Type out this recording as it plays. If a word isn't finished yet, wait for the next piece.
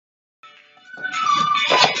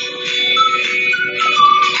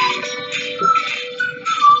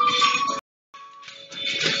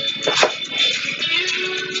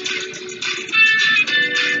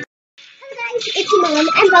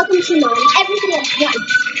team on everything at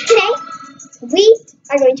once. Today, we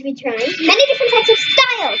are going to be trying many different types of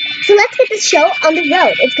styles. So let's get this show on the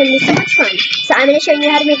road. It's going to be so much fun. So I'm going to show you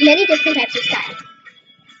how to make many different types of styles.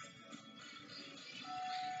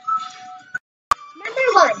 Number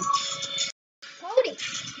 1. Pony.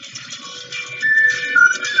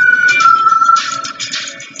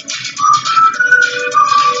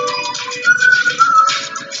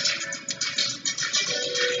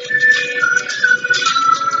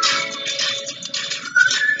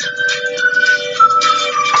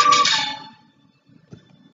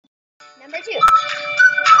 Number 2.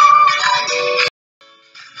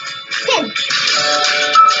 Pin.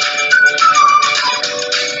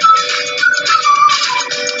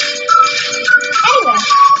 Anywhere.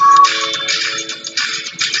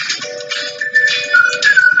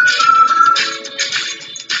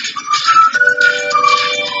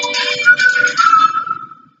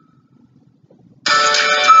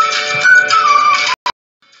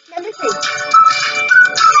 Number 3.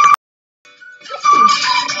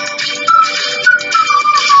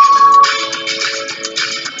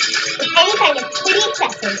 Any kind of pretty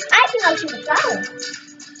accessories. I think I'll choose a flower.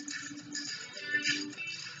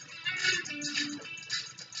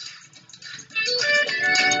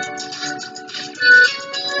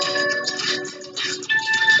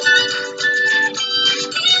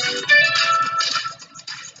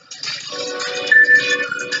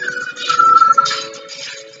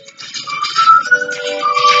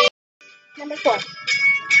 Number 4.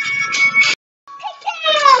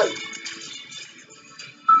 Pigtails!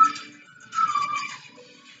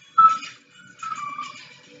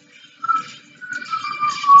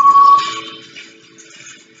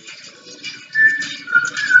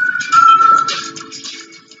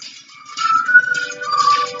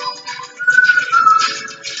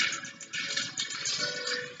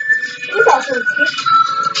 This also looks cute.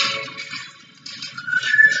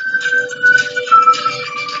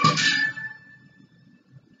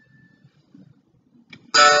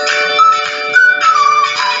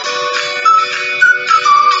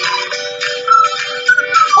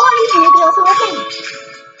 Or you can also wear pink.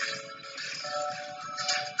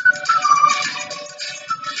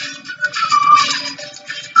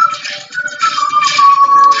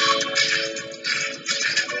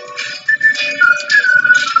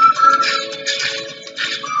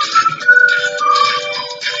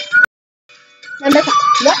 Number 5.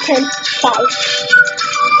 What can 5?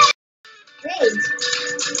 Braids.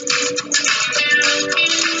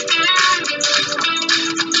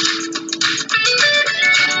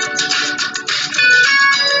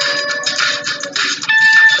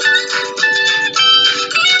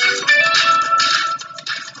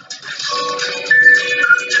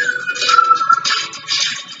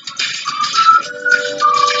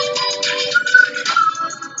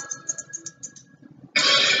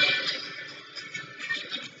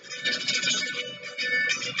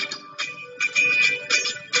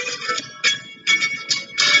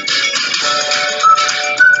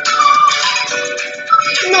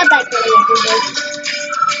 Not that good of a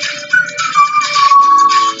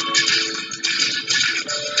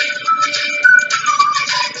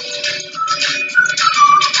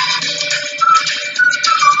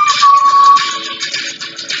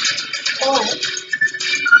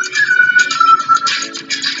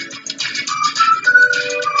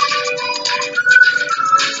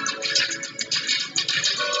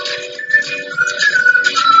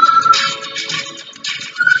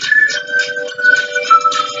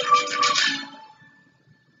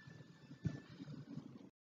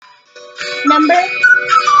Number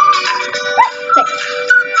 6.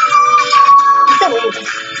 I'm still waiting.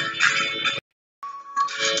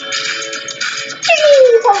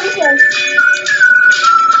 Ponytails.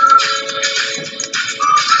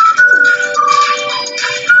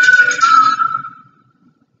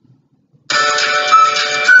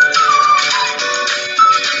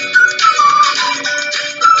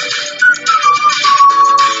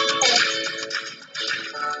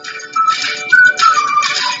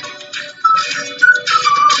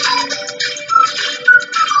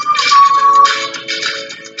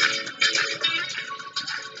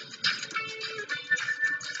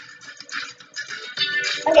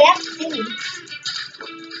 Okay, that's easy.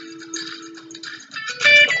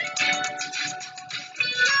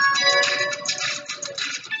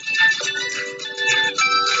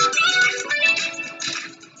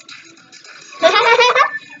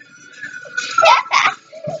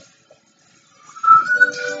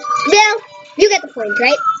 Well, you get the point,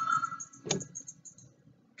 right?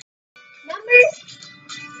 Number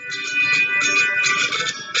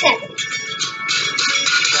 7.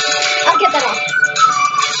 I'll get that off.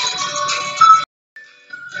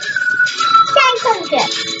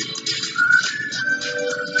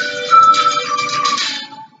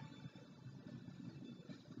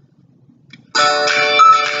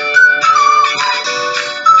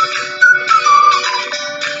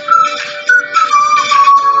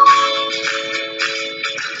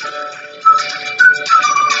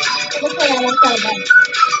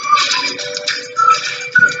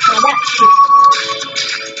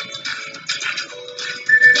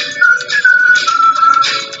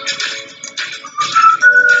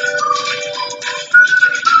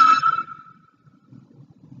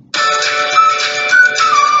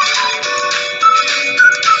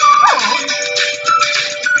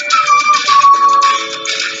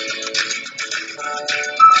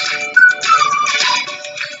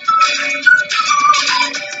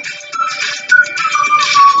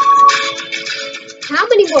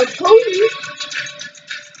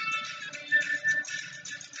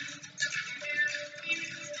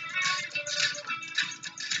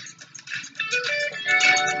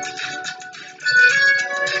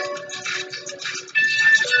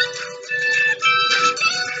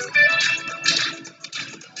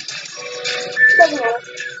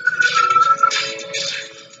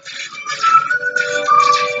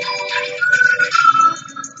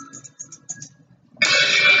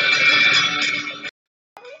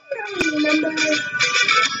 Number 8.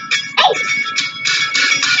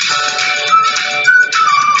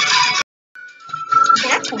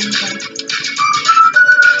 That's one.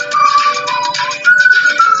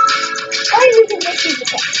 Or you can just use the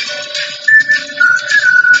tip.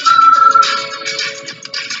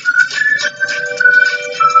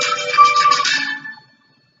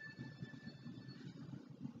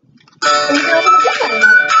 And you can open the zip line up.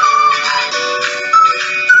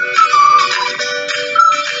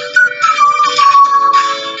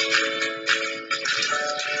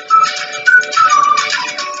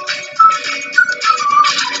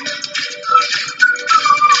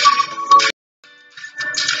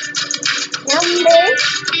 Number 9.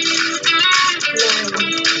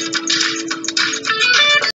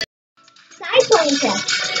 Side ponytail.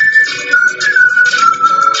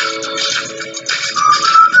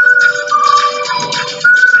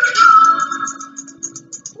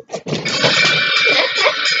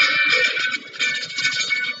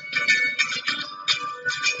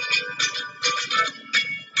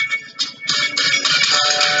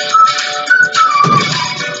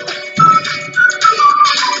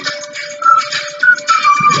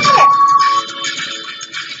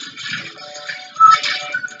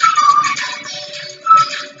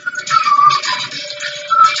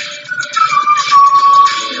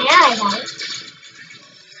 Yeah, I got it.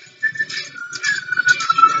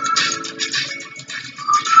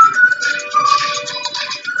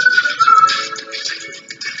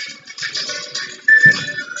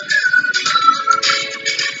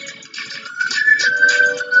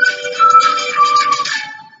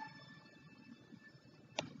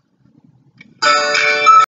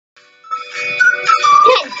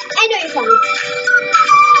 I know you're coming.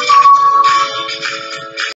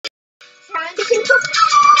 Trying to control.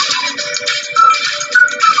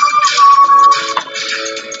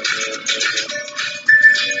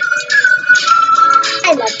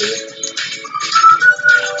 I love these.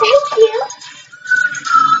 Thank you.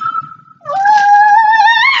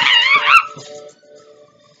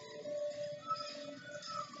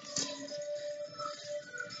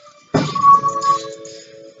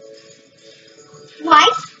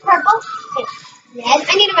 White, purple, pink, red.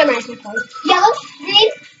 I need to memorize my colors. Yellow,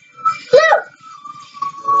 green, blue.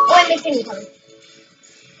 Oh, I'm mixing the colors.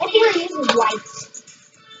 I think I'll use white.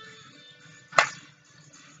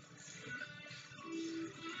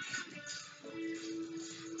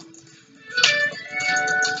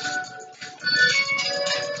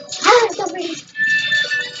 Ah, it's so pretty.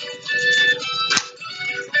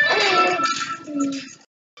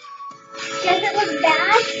 Does it look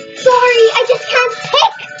bad? Sorry, I just can't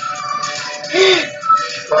pick.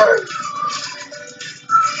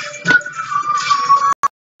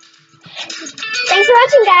 Thanks for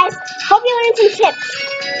watching, guys. Hope you learned some tips.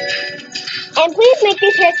 And please make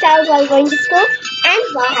these hairstyles while going to school and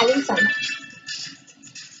while having fun.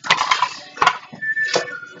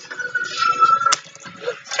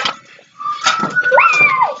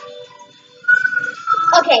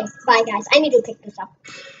 Okay, bye guys. I need to pick this up.